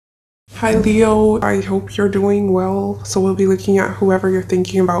Hi Leo, I hope you're doing well. So we'll be looking at whoever you're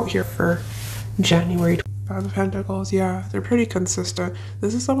thinking about here for January. Five of Pentacles, yeah, they're pretty consistent.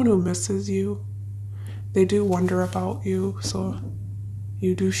 This is someone who misses you. They do wonder about you, so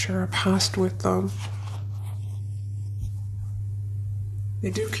you do share a past with them.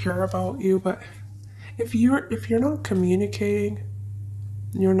 They do care about you, but if you're not communicating,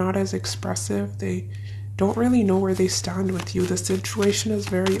 you're not as expressive, they don't really know where they stand with you. The situation is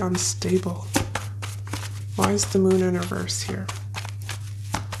very unstable. Why is the moon in reverse here?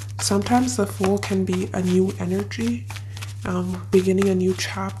 Sometimes the Fool can be a new energy, beginning a new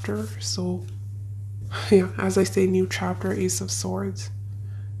chapter. So, yeah, as I say, new chapter, Ace of Swords.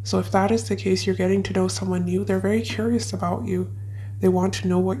 So if that is the case, you're getting to know someone new. They're very curious about you. They want to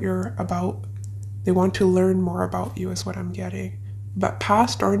know what you're about. They want to learn more about you is what I'm getting. But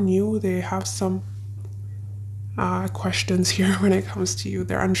past or new, they have some questions here when it comes to you.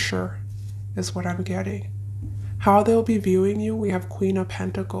 They're unsure is what I'm getting. How they'll be viewing you, we have Queen of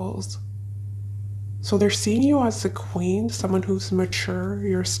Pentacles. So they're seeing you as the queen, someone who's mature,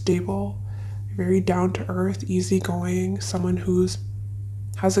 you're stable, very down to earth, easygoing, someone who's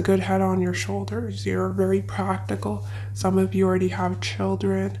has a good head on your shoulders. You're very practical. Some of you already have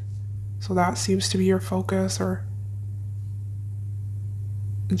children, so that seems to be your focus, or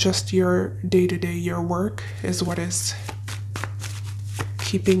just your day-to-day, your work is what is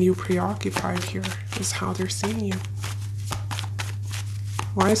keeping you preoccupied here, is how they're seeing you.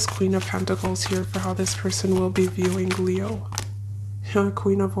 Why is Queen of Pentacles here for how this person will be viewing Leo?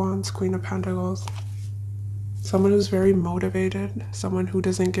 Queen of Wands, Queen of Pentacles. Someone who's very motivated, someone who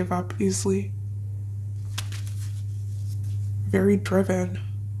doesn't give up easily. Very driven,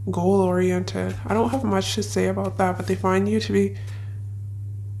 goal-oriented. I don't have much to say about that, but they find you to be...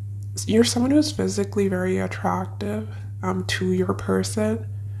 You're someone who's physically very attractive to your person,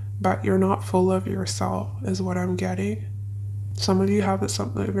 but you're not full of yourself, is what I'm getting. Some of you have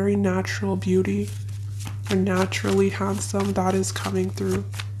something very natural beauty. You're naturally handsome. That is coming through.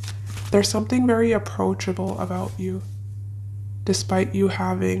 There's something very approachable about you, despite you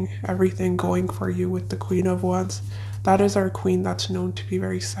having everything going for you with the Queen of Wands. That is our queen that's known to be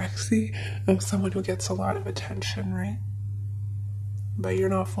very sexy, and someone who gets a lot of attention, right? But you're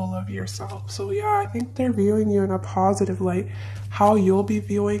not full of yourself. So yeah, I think they're viewing you in a positive light. How you'll be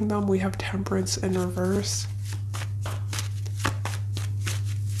viewing them, we have Temperance in reverse.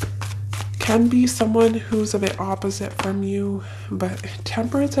 Can be someone who's a bit opposite from you, but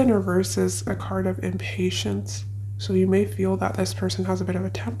Temperance in reverse is a card of impatience. So you may feel that this person has a bit of a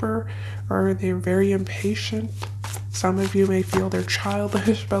temper, or they're very impatient. Some of you may feel they're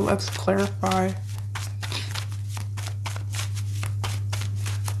childish, but let's clarify.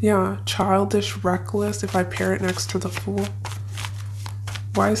 Yeah, childish, reckless, if I pair it next to the Fool.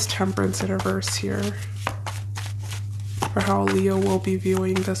 Why is Temperance in reverse here? For how Leo will be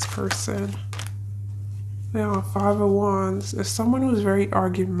viewing this person. Yeah, Five of Wands is someone who's very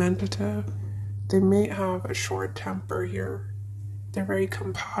argumentative. They may have a short temper here. They're very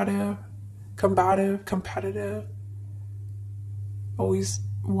combative, competitive, always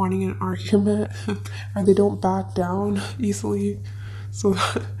wanting an argument, or they don't back down easily. So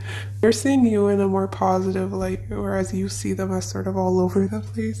they're seeing you in a more positive light, whereas you see them as sort of all over the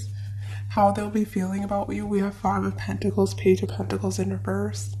place. How they'll be feeling about you, we have Five of Pentacles, Page of Pentacles in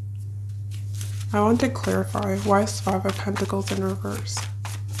reverse. I want to clarify, why is Five of Pentacles in reverse?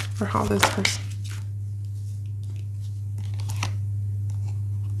 For how this person...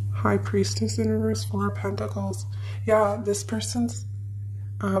 High Priestess in reverse, Four of Pentacles. Yeah, this person's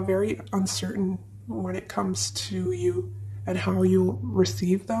very uncertain when it comes to you and how you'll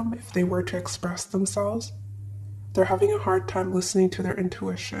receive them if they were to express themselves. They're having a hard time listening to their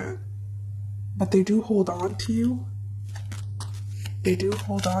intuition. But they do hold on to you. They do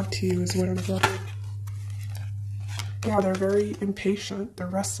hold on to you is what I'm getting. Yeah, they're very impatient. They're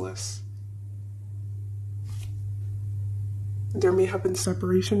restless. There may have been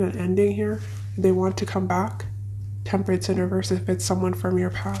separation and ending here. They want to come back. Temperance in reverse if it's someone from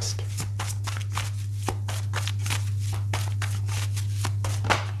your past.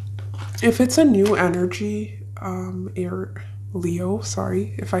 If it's a new energy, Leo,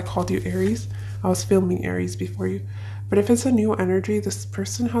 sorry if I called you Aries. I was filming Aries before you. But if it's a new energy, this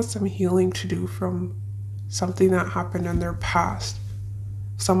person has some healing to do from something that happened in their past.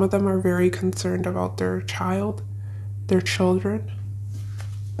 Some of them are very concerned about their child, their children.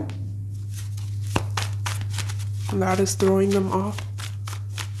 And that is throwing them off.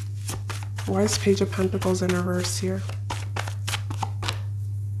 Why is Page of Pentacles in reverse here?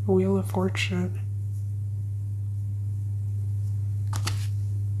 Wheel of Fortune.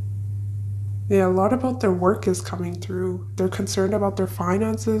 Yeah, a lot about their work is coming through. They're concerned about their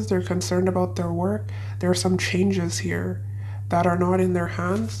finances, they're concerned about their work. There are some changes here that are not in their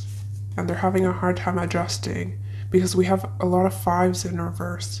hands, and they're having a hard time adjusting because we have a lot of fives in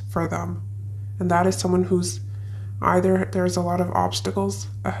reverse for them. And that is someone who's either there's a lot of obstacles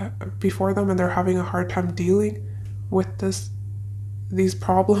before them and they're having a hard time dealing with these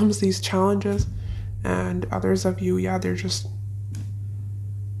problems, these challenges, and others of you, yeah, there's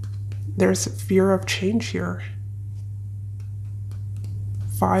fear of change here.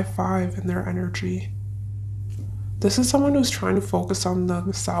 5-5 in their energy. This is someone who's trying to focus on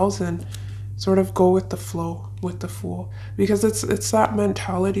themselves and sort of go with the flow with the Fool, because it's that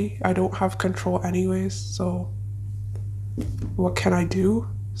mentality. I don't have control anyways, so what can I do?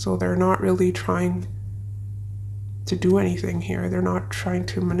 So they're not really trying to do anything here. They're not trying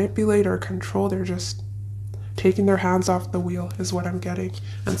to manipulate or control. They're just taking their hands off the wheel is what I'm getting.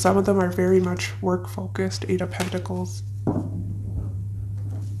 And some of them are very much work focused. 8 of Pentacles.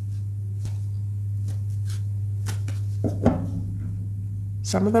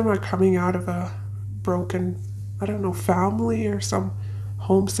 Some of them are coming out of a broken, I don't know, family or some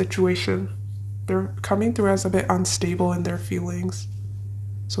home situation. They're coming through as a bit unstable in their feelings.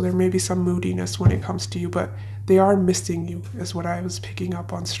 So there may be some moodiness when it comes to you, but they are missing you is what I was picking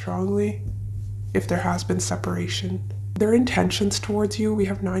up on strongly. If there has been separation. Their intentions towards you, we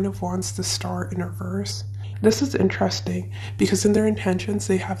have 9 of Wands, the Star in reverse. This is interesting because in their intentions,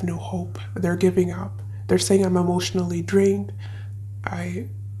 they have no hope. They're giving up. They're saying, I'm emotionally drained. I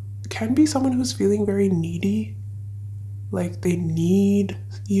can be someone who's feeling very needy. Like they need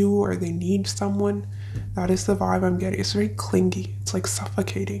you or they need someone. That is the vibe I'm getting. It's very clingy. It's like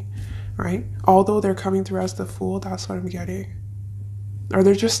suffocating, right? Although they're coming through as the Fool, that's what I'm getting. Or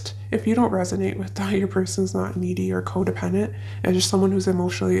they're just, if you don't resonate with that, your person's not needy or codependent. It's just someone who's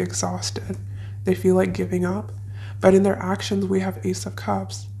emotionally exhausted. They feel like giving up. But in their actions, we have Ace of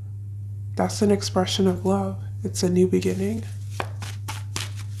Cups. That's an expression of love. It's a new beginning.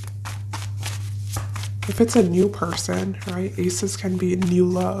 If it's a new person, right, aces can be new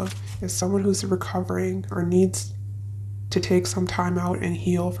love. It's someone who's recovering or needs to take some time out and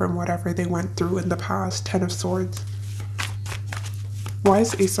heal from whatever they went through in the past. 10 of Swords. Why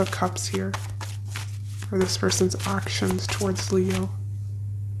is Ace of Cups here? For this person's actions towards Leo.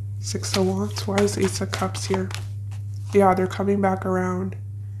 6 of Wands. Why is Ace of Cups here? Yeah, they're coming back around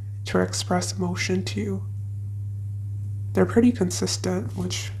to express emotion to you. They're pretty consistent,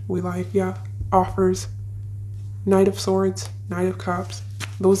 which we like. Yeah, offers. Knight of Swords, Knight of Cups.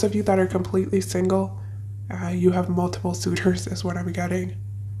 Those of you that are completely single, you have multiple suitors is what I'm getting.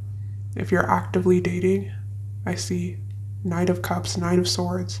 If you're actively dating, I see Knight of Cups, Knight of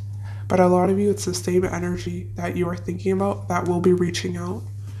Swords. But a lot of you, it's the same energy that you are thinking about that will be reaching out.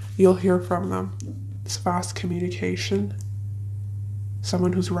 You'll hear from them. It's fast communication.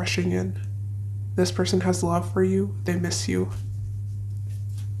 Someone who's rushing in. This person has love for you. They miss you.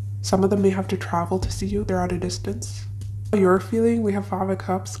 Some of them may have to travel to see you. They're at a distance. You're feeling, we have 5 of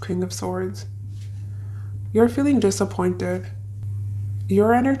Cups, King of Swords. You're feeling disappointed.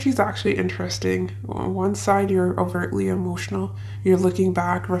 Your energy is actually interesting. On one side, you're overtly emotional. You're looking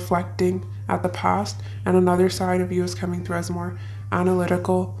back, reflecting at the past. And another side of you is coming through as more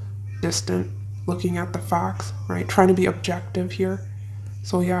analytical, distant, looking at the facts, right? Trying to be objective here.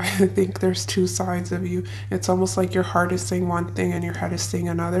 So yeah, I think there's 2 sides of you. It's almost like your heart is saying one thing and your head is saying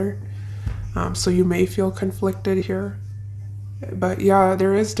another. So you may feel conflicted here. But yeah,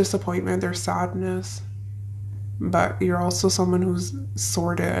 there is disappointment, there's sadness. But you're also someone who's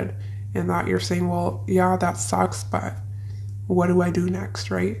sorted in that you're saying, well, yeah, that sucks, but what do I do next,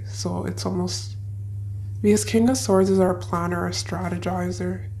 right? So it's almost, because King of Swords is our planner, a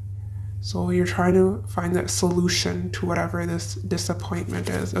strategizer. So you're trying to find that solution to whatever this disappointment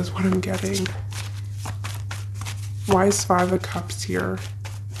is what I'm getting. Why is 5 of Cups here?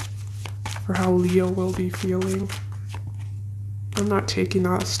 For how Leo will be feeling. I'm not taking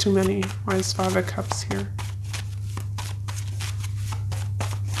that, it's too many. Why is 5 of Cups here?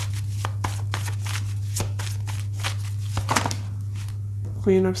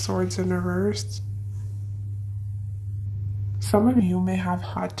 Queen of Swords in reverse. Some of you may have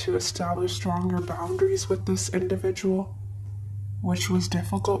had to establish stronger boundaries with this individual, which was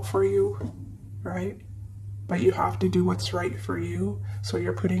difficult for you, right? But you have to do what's right for you. So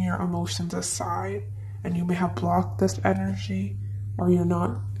you're putting your emotions aside, and you may have blocked this energy, or you're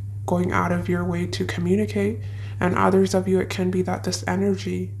not going out of your way to communicate. And others of you, it can be that this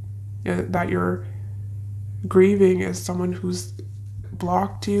energy that you're grieving is someone who's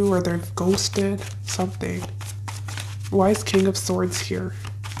blocked you or they've ghosted something. Why is King of Swords here?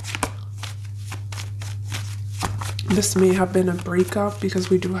 This may have been a breakup because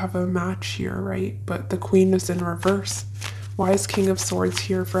we do have a match here, right? But the Queen is in reverse. Why is King of Swords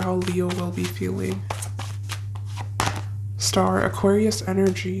here for how Leo will be feeling? Star, Aquarius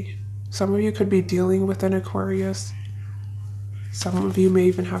energy. Some of you could be dealing with an Aquarius. Some of you may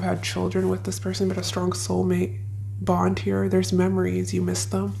even have had children with this person, but a strong soulmate bond here. There's memories, you miss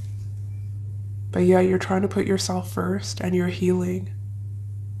them. But yeah, you're trying to put yourself first and you're healing.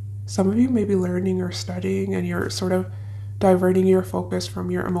 Some of you may be learning or studying and you're sort of diverting your focus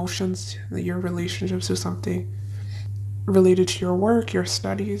from your emotions, your relationships to something related to your work, your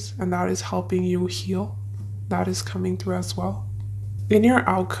studies, and that is helping you heal. That is coming through as well. In your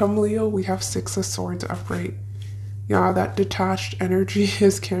outcome, Leo, we have Six of Swords upright. Yeah, that detached energy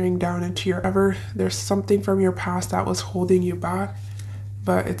is carrying down into your there's something from your past that was holding you back,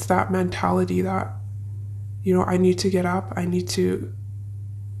 but it's that mentality that, you know, I need to get up, I need to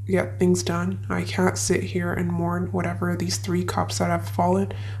get things done. I can't sit here and mourn whatever these 3 cups that have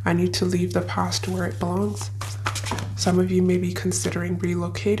fallen. I need to leave the past where it belongs. Some of you may be considering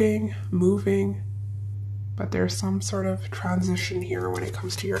relocating, moving, but there's some sort of transition here when it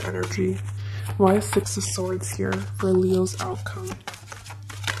comes to your energy. Why is Six of Swords here for Leo's outcome?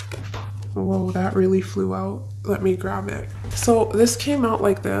 Whoa, that really flew out. Let me grab it. So this came out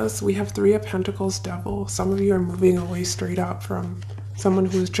like this. We have 3 of Pentacles, Devil. Some of you are moving away straight up from someone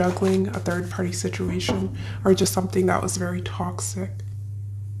who is juggling a third-party situation or just something that was very toxic.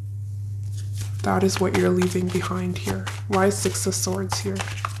 That is what you're leaving behind here. Why is Six of Swords here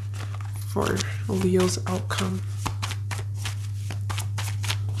for Leo's outcome?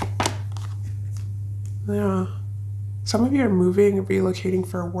 Yeah. Some of you are moving, relocating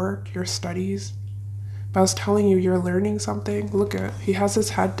for work, your studies. But I was telling you, you're learning something. Look at, he has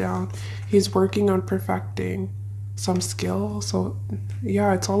his head down. He's working on perfecting some skill. So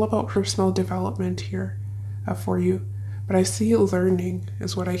yeah, it's all about personal development here for you. But I see learning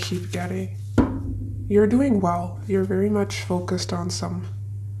is what I keep getting. You're doing well. You're very much focused on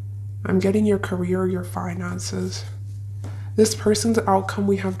I'm getting your career, your finances. This person's outcome,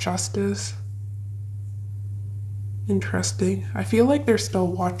 we have Justice. Interesting. I feel like they're still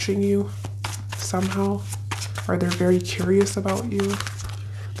watching you somehow, or they're very curious about you.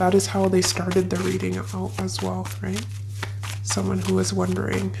 That is how they started the reading out as well, right? Someone who was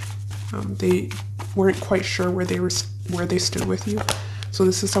wondering. They weren't quite sure where they stood with you. So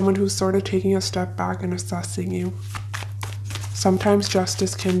this is someone who's sort of taking a step back and assessing you. Sometimes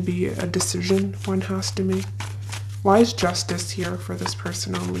justice can be a decision one has to make. Why is Justice here for this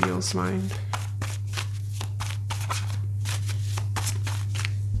person on Leo's mind?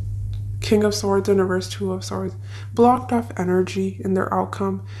 King of Swords in reverse, Two of Swords. Blocked off energy in their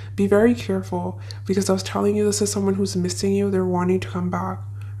outcome. Be very careful, because I was telling you this is someone who's missing you. They're wanting to come back,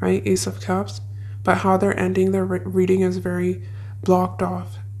 right? Ace of Cups. But how they're ending their reading is very blocked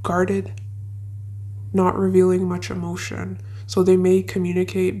off, guarded, not revealing much emotion. So they may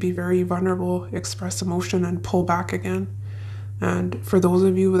communicate, be very vulnerable, express emotion, and pull back again. And for those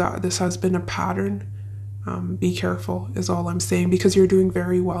of you that this has been a pattern, be careful is all I'm saying, because you're doing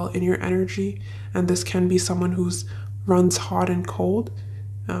very well in your energy, and this can be someone who's runs hot and cold,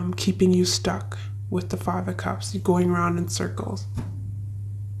 keeping you stuck with the Five of Cups, going around in circles,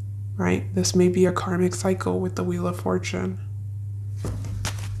 right? This may be a karmic cycle with the Wheel of Fortune.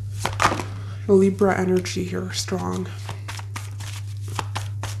 Libra energy here, strong.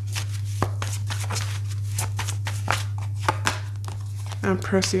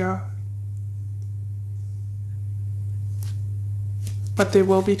 Empress, yeah. But they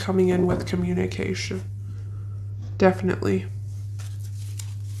will be coming in with communication. Definitely.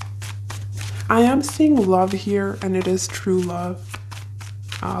 I am seeing love here, and it is true love.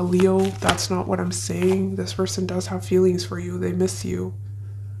 Leo, that's not what I'm saying. This person does have feelings for you. They miss you.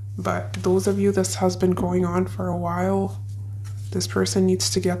 But those of you, this has been going on for a while. This person needs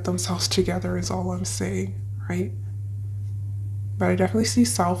to get themselves together is all I'm saying, right? But I definitely see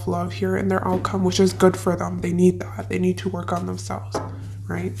self-love here in their outcome, which is good for them. They need that. They need to work on themselves,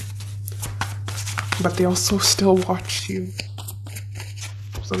 right? But they also still watch you.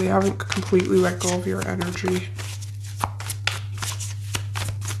 So they haven't completely let go of your energy.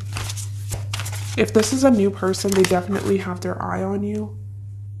 If this is a new person, they definitely have their eye on you.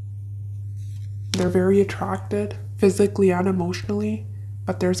 They're very attracted, physically and emotionally,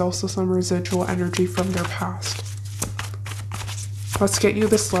 but there's also some residual energy from their past. Let's get you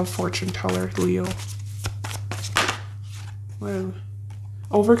this love fortune teller, Leo. Well,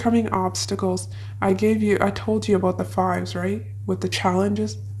 overcoming obstacles. I told you about the fives, right? With the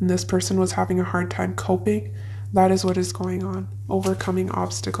challenges, and this person was having a hard time coping. That is what is going on. Overcoming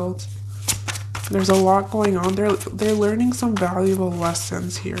obstacles. There's a lot going on. They're learning some valuable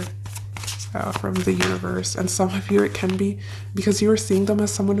lessons here from the universe. And some of you, it can be because you are seeing them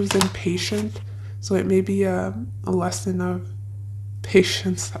as someone who's impatient. So it may be a lesson of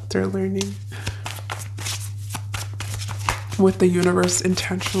patience that they're learning, with the universe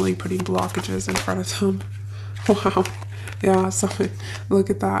intentionally putting blockages in front of them. Wow. Yeah, so look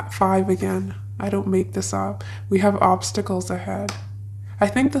at that. 5 again. I don't make this up. We have obstacles ahead. I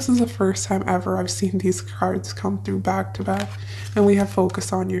think this is the first time ever I've seen these cards come through back to back. And we have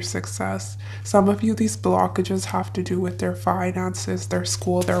focus on your success. Some of you, these blockages have to do with their finances, their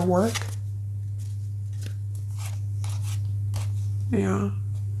school, their work. Yeah.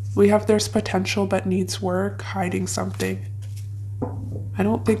 We have there's potential but needs work, hiding something. I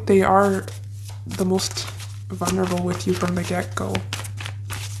don't think they are the most vulnerable with you from the get-go.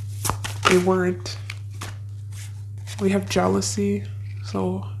 They weren't. We have jealousy.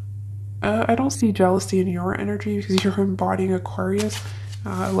 So I don't see jealousy in your energy because you're embodying Aquarius.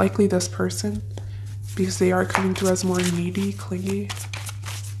 Likely this person, because they are coming through as more needy, clingy.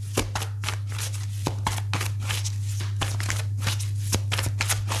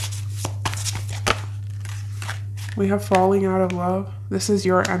 We have falling out of love. This is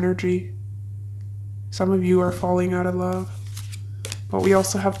your energy. Some of you are falling out of love. But we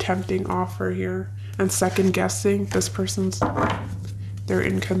also have tempting offer here. And second guessing. This person's... They're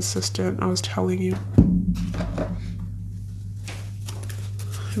inconsistent, I was telling you.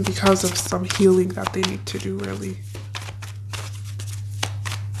 Because of some healing that they need to do, really.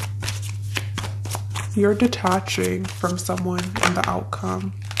 You're detaching from someone and the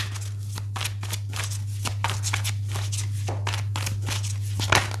outcome.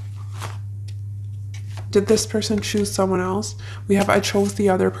 Did this person choose someone else? We have, I chose the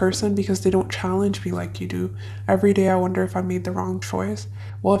other person because they don't challenge me like you do. Every day I wonder if I made the wrong choice.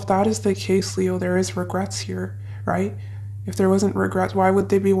 Well, if that is the case, Leo, there is regrets here, right? If there wasn't regrets, why would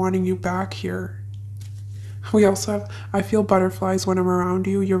they be wanting you back here? We also have, I feel butterflies when I'm around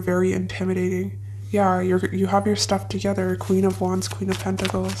you. You're very intimidating. Yeah, you have your stuff together. Queen of Wands, Queen of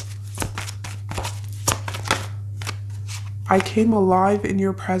Pentacles. I came alive in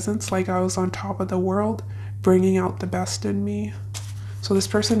your presence like I was on top of the world, bringing out the best in me. So this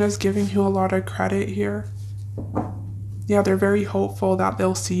person is giving you a lot of credit here. Yeah, they're very hopeful that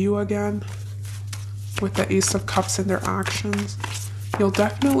they'll see you again. With the Ace of Cups in their actions. You'll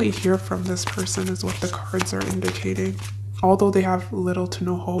definitely hear from this person is what the cards are indicating. Although they have little to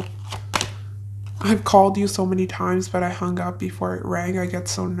no hope. I've called you so many times, but I hung up before it rang. I get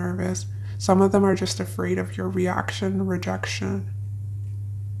so nervous. Some of them are just afraid of your reaction, rejection.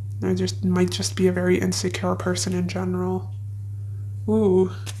 They might just be a very insecure person in general. Ooh,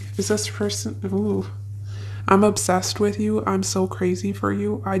 is this person... Ooh. I'm obsessed with you. I'm so crazy for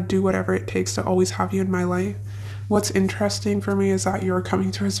you. I'd do whatever it takes to always have you in my life. What's interesting for me is that you're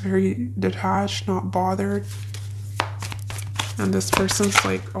coming to us very detached, not bothered. And this person's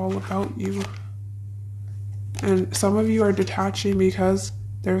like all about you. And some of you are detaching because...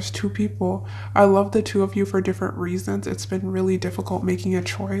 There's 2 people. I love the 2 of you for different reasons. It's been really difficult making a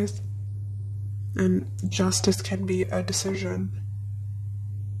choice. And justice can be a decision.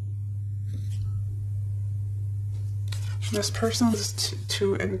 This person's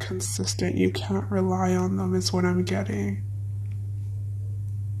too inconsistent. You can't rely on them is what I'm getting.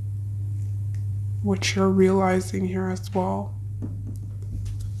 Which you're realizing here as well.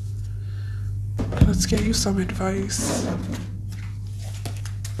 Let's get you some advice.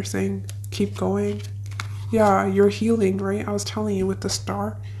 Saying keep going. Yeah, you're healing, right? I was telling you with the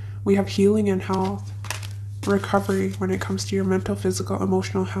star, we have healing and health, recovery when it comes to your mental, physical,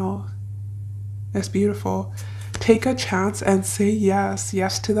 emotional health. It's beautiful. Take a chance and say yes.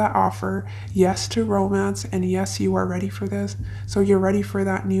 Yes to that offer. Yes to romance. And yes, you are ready for this. So you're ready for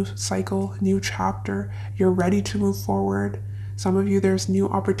that new cycle, new chapter. You're ready to move forward. Some of you, there's new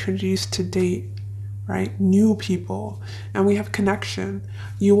opportunities to date. Right? New people. And we have connection.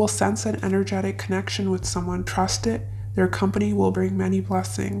 You will sense an energetic connection with someone. Trust it. Their company will bring many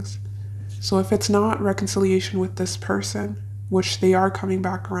blessings. So if it's not reconciliation with this person, which they are coming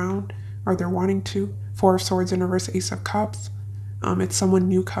back around, or they're wanting to, 4 of Swords in reverse, Ace of Cups, it's someone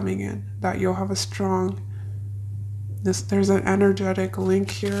new coming in that you'll have a strong... There's an energetic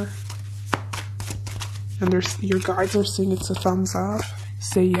link here. And your guides are saying it's a thumbs up.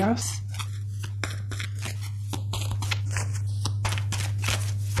 Say yes.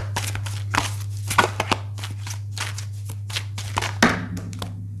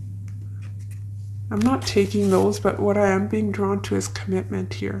 I'm not taking those, but what I am being drawn to is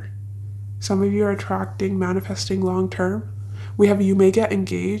commitment here. Some of you are attracting, manifesting long-term. We have you may get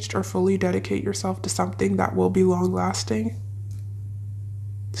engaged or fully dedicate yourself to something that will be long lasting.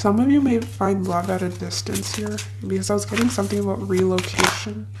 Some of you may find love at a distance here, because I was getting something about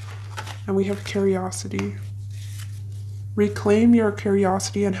relocation. And we have curiosity. Reclaim your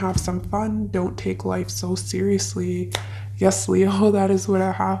curiosity and have some fun. Don't take life so seriously. Yes, Leo, that is what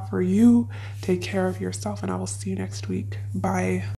I have for you. Take care of yourself, and I will see you next week. Bye.